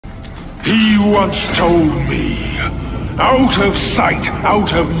He once told me, out of sight,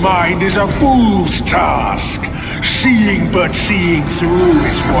 out of mind is a fool's task. Seeing but seeing through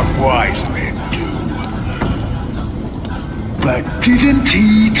is what wise men do. But didn't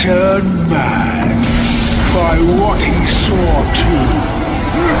he turn mad by what he saw too?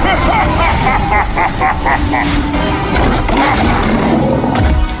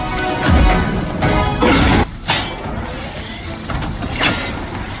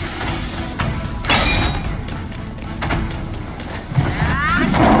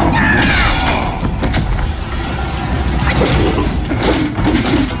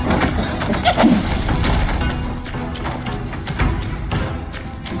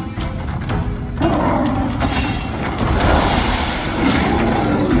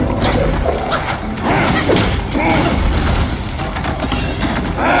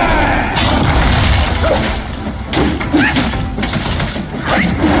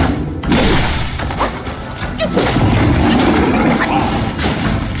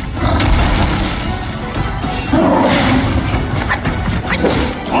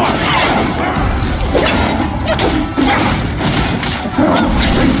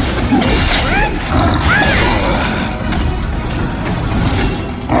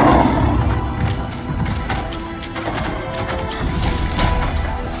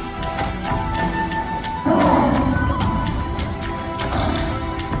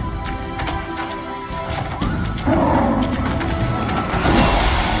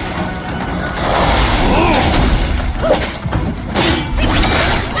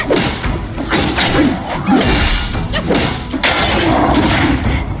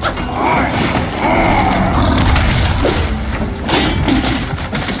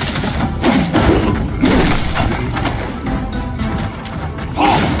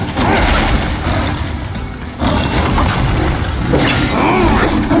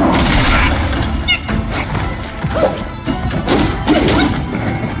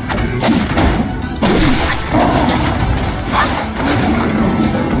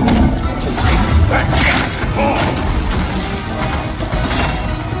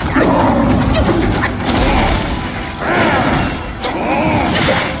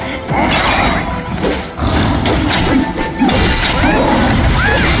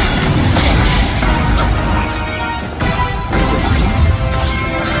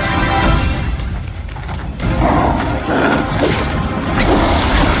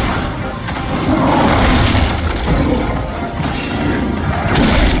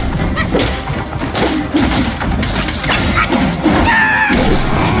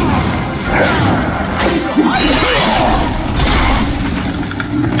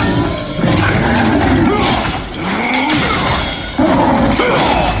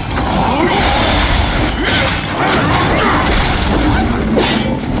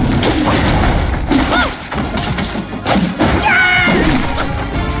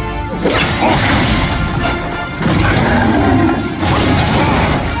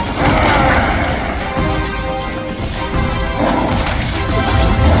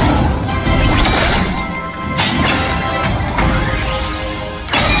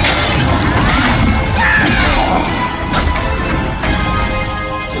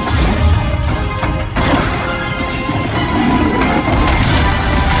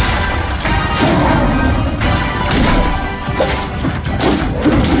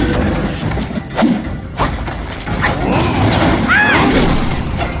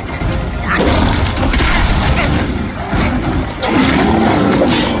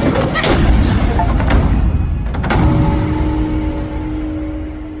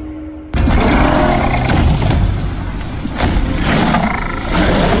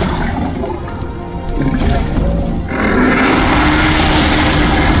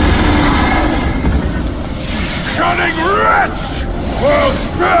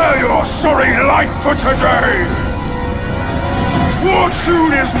 for today!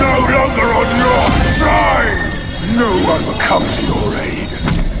 Fortune is no longer on your side! No one will come to your aid.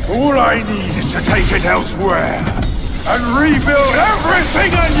 All I need is to take it elsewhere and rebuild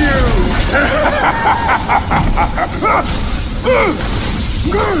everything anew!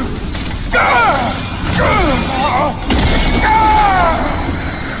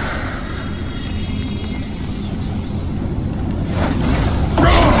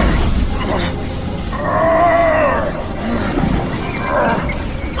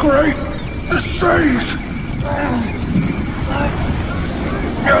 Great! The sage!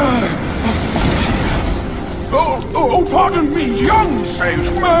 Oh, pardon me, young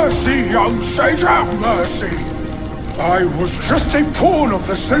sage! Mercy, young sage, have mercy! I was just a pawn of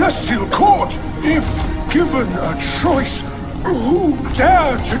the celestial court. If given a choice, Who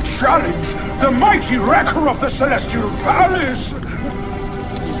dared to challenge the mighty wrecker of the Celestial Palace?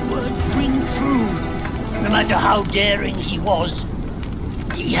 His words ring true. No matter how daring he was,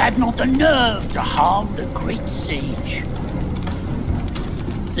 he had not the nerve to harm the great sage.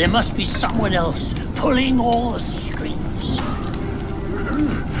 There must be someone else pulling all the strings.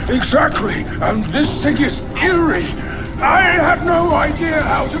 Exactly, and this thing is eerie. I have no idea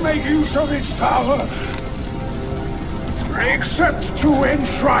how to make use of its power. Except to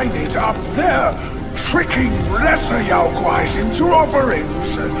enshrine it up there, tricking lesser Yaoguais into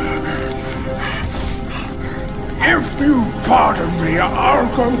offerings. If you pardon me,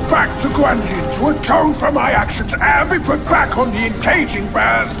 I'll go back to Guanyin to atone for my actions and be put back on the engaging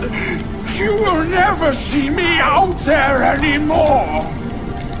band. You will never see me out there anymore.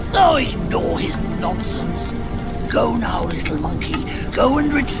 Oh, ignore his nonsense. Go now, little monkey. Go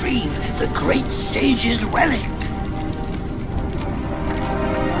and retrieve the great sage's relic.